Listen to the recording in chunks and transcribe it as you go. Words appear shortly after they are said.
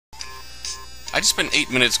I just spent 8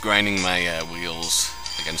 minutes grinding my wheels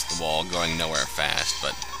against the wall, going nowhere fast,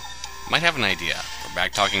 but might have an idea. We're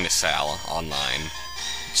back talking to Sal online.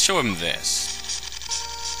 Let's show him this.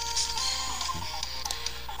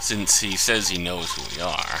 Since he says he knows who we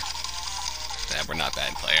are, that we're not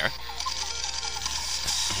bad player.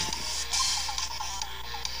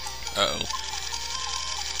 Uh-oh.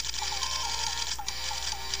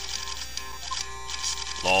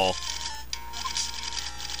 Lol.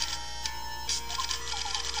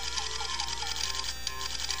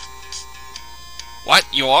 What?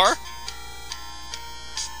 You are?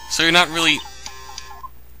 So you're not really...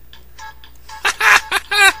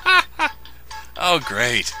 Oh,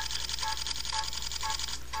 great.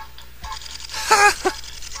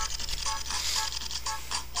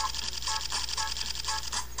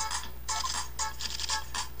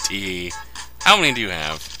 T. How many do you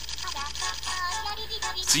have?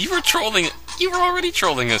 So you were trolling... You were already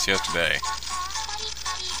trolling us yesterday.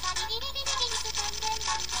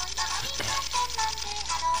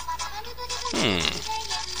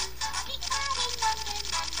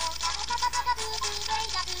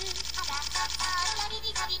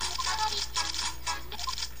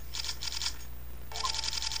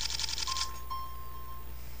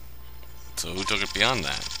 So who took it beyond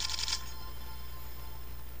that?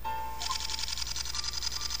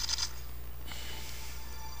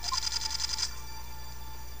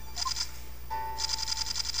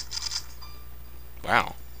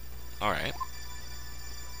 Wow. Alright.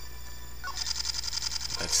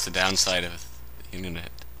 That's the downside of the internet.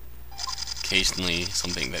 Occasionally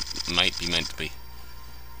something that might be meant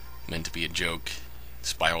to be a joke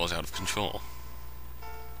spirals out of control.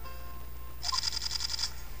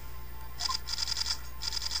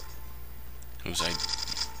 Who's I?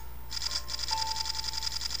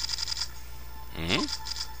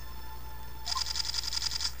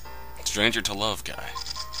 Stranger to love guy.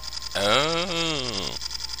 Oh.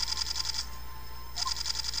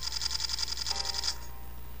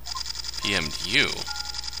 PM'd you.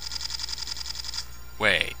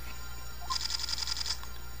 Wait.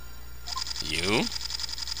 You?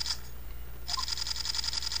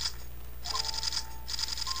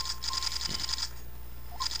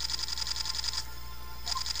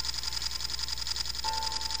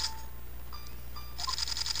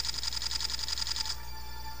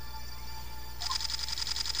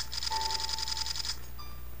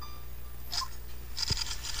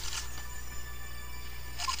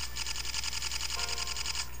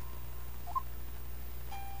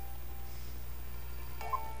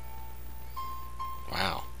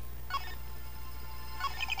 Wow.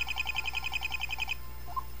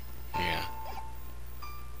 Yeah.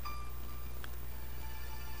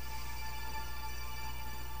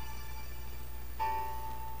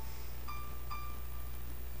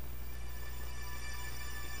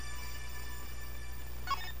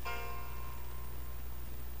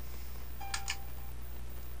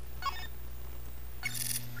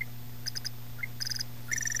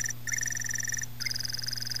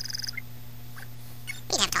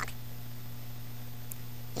 We need to have a talk.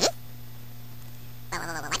 Whoa. Why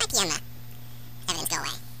not PM evidence go away?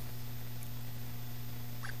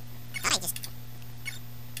 Thought I just...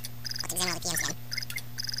 Let's examine all the PMs again.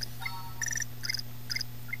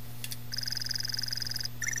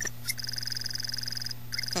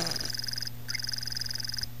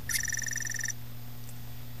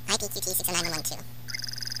 IPQT60912.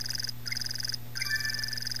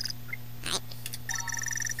 Alright.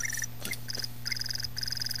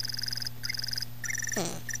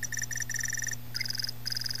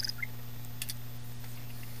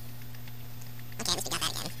 Okay, at least we got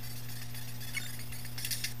that again.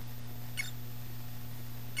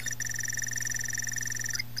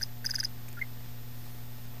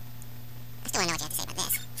 I still want to know what you have to say about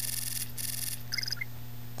this.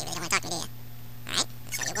 You really don't want to talk to me, do you? Alright,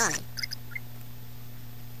 let's show you a woman.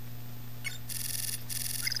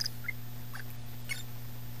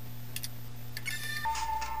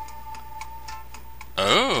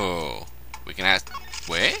 Oh. We can ask...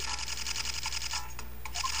 Wait?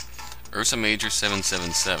 Ursa Major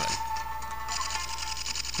 777.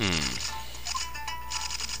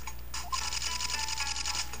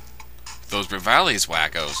 Those Rivali's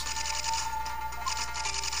wackos.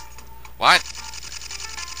 What?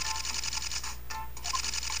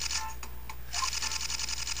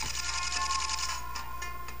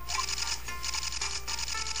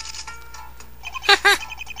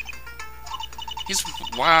 He's...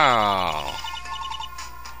 Wow.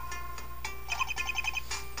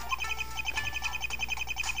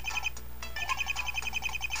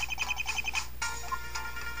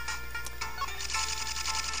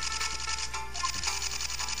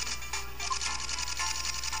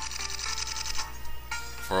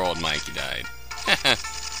 Poor old Mikey died.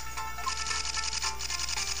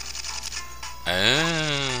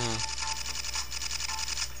 Oh.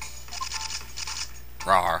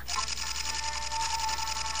 Rawr.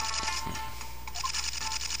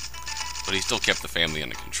 But he still kept the family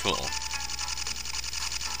under control.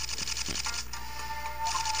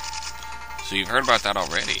 So you've heard about that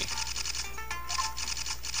already.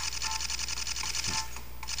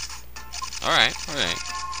 Alright, alright.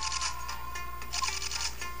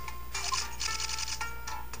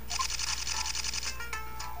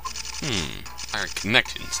 I hear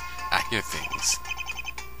connections. I hear things.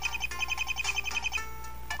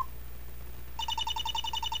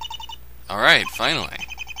 Alright, finally.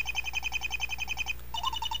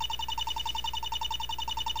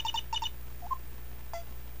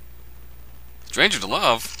 Stranger to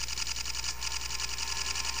love?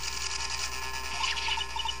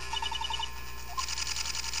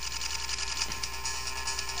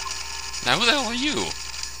 Now who the hell are you?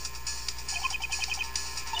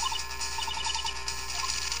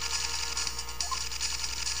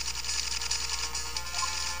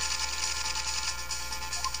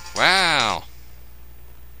 Wow.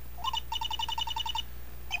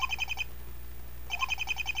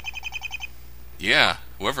 Yeah,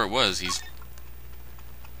 whoever it was, he's...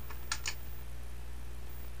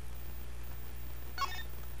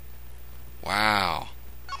 Wow.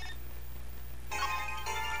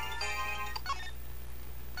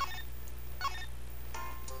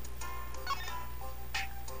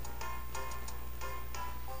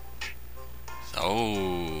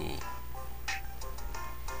 So...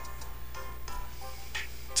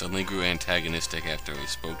 Suddenly grew antagonistic after he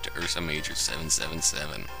spoke to Ursa Major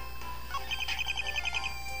 777.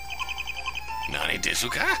 Nani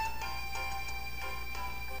desuka?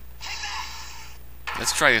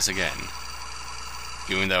 Let's try this again.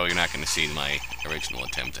 Even though you're not going to see my original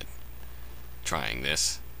attempt at trying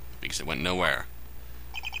this, because it went nowhere.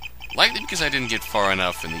 Likely because I didn't get far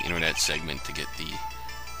enough in the internet segment to get the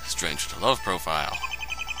Stranger to Love profile.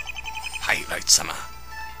 Hi, Wright-sama.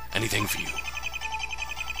 Anything for you?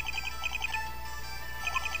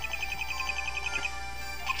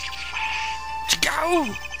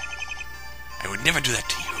 Go! I would never do that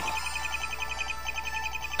to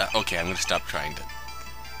you. Okay, I'm gonna stop trying to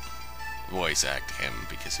voice act him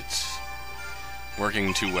because it's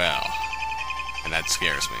working too well, and that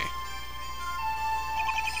scares me.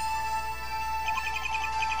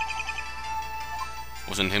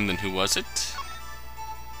 Wasn't him, then who was it?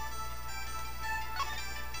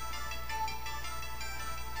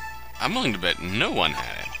 I'm willing to bet no one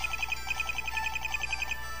had it.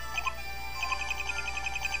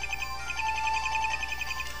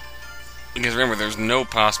 Because remember, there's no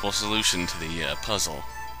possible solution to the puzzle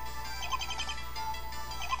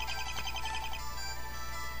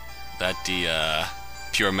that the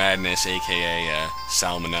Pure Madness, aka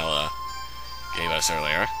Salmonella, gave us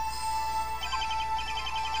earlier.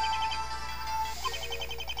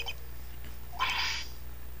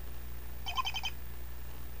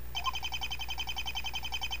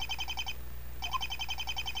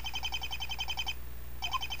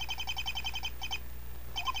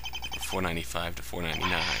 $4.95 to $4.99.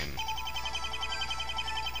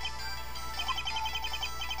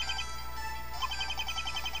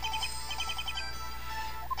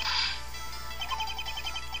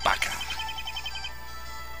 Baka.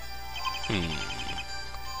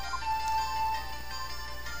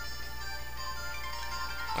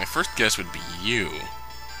 My first guess would be you.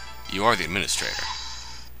 You are the administrator.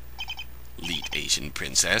 Lead Asian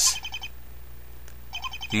princess.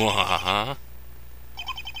 Mwahaha.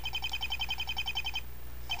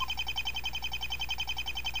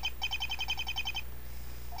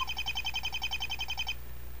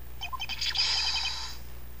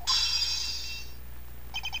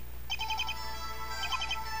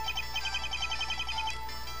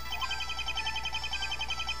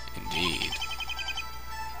 Indeed.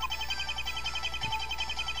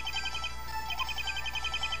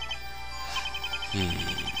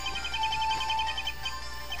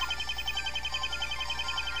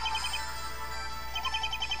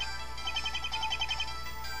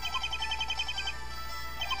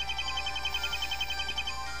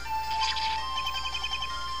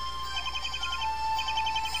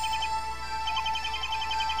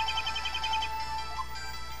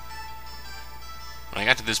 When I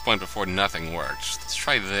got to this point before, nothing worked. Let's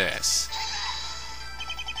try this.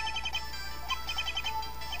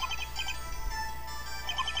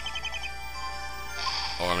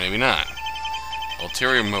 Or maybe not.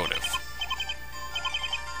 Ulterior motive.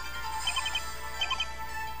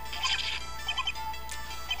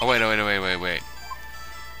 Oh, wait.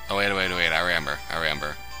 wait. I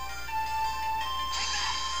remember.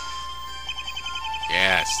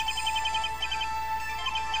 Yes.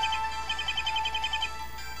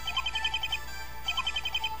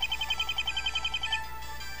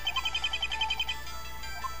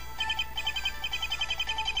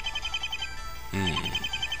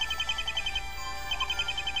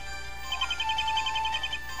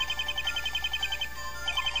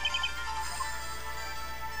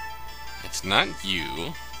 It's not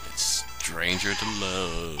you. It's stranger to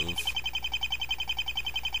love.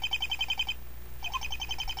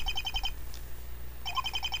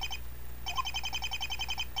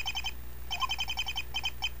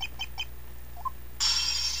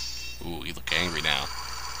 Ooh, you look angry now.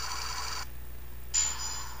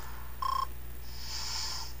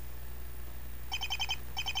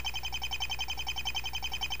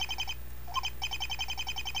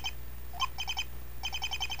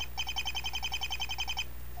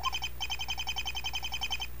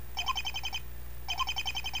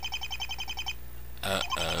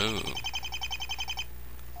 Uh-oh.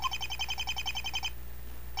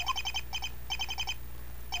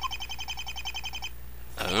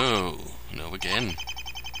 Oh, no again.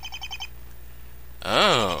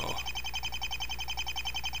 Oh.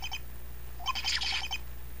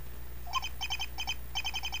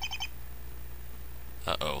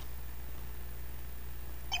 Uh-oh.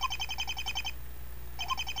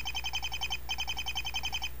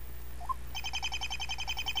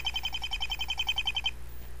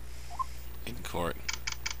 In court.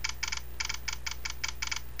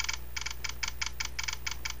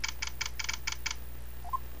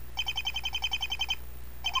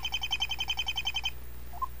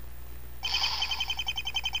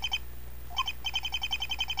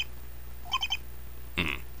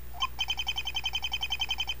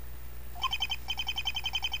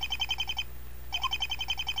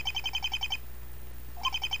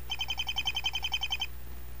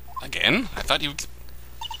 Again? I thought you...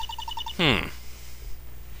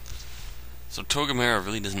 So Togamera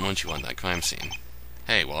really doesn't want you on that crime scene.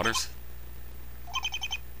 Hey, Waters.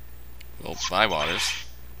 Well, bye, Waters.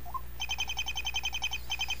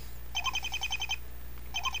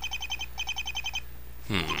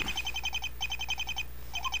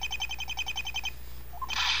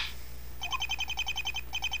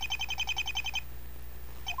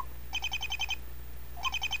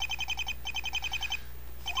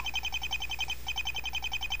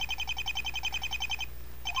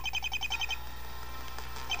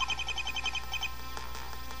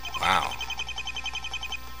 Wow.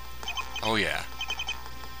 Oh, yeah.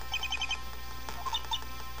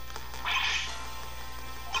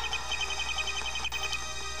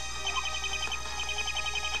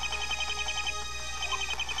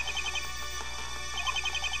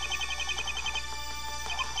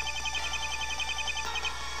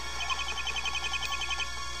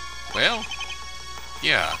 Well,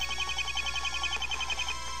 yeah.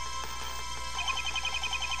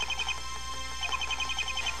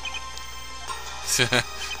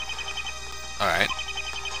 Alright.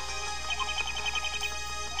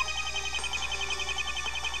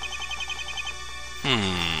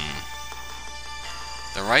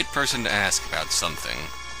 The right person to ask about something.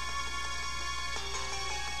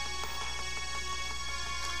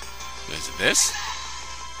 Is it this?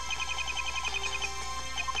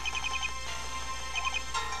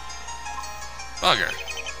 Bugger.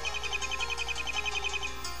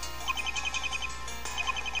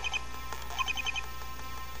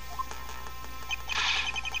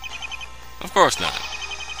 Of course not.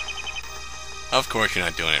 Of course you're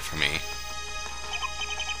not doing it for me.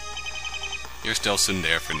 You're still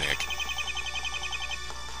Tsundere for Nick.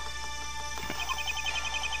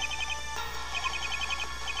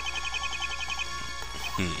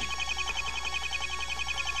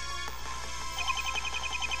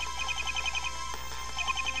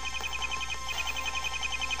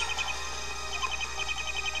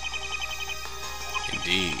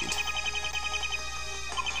 Indeed.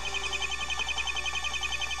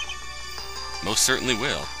 Most certainly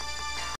will.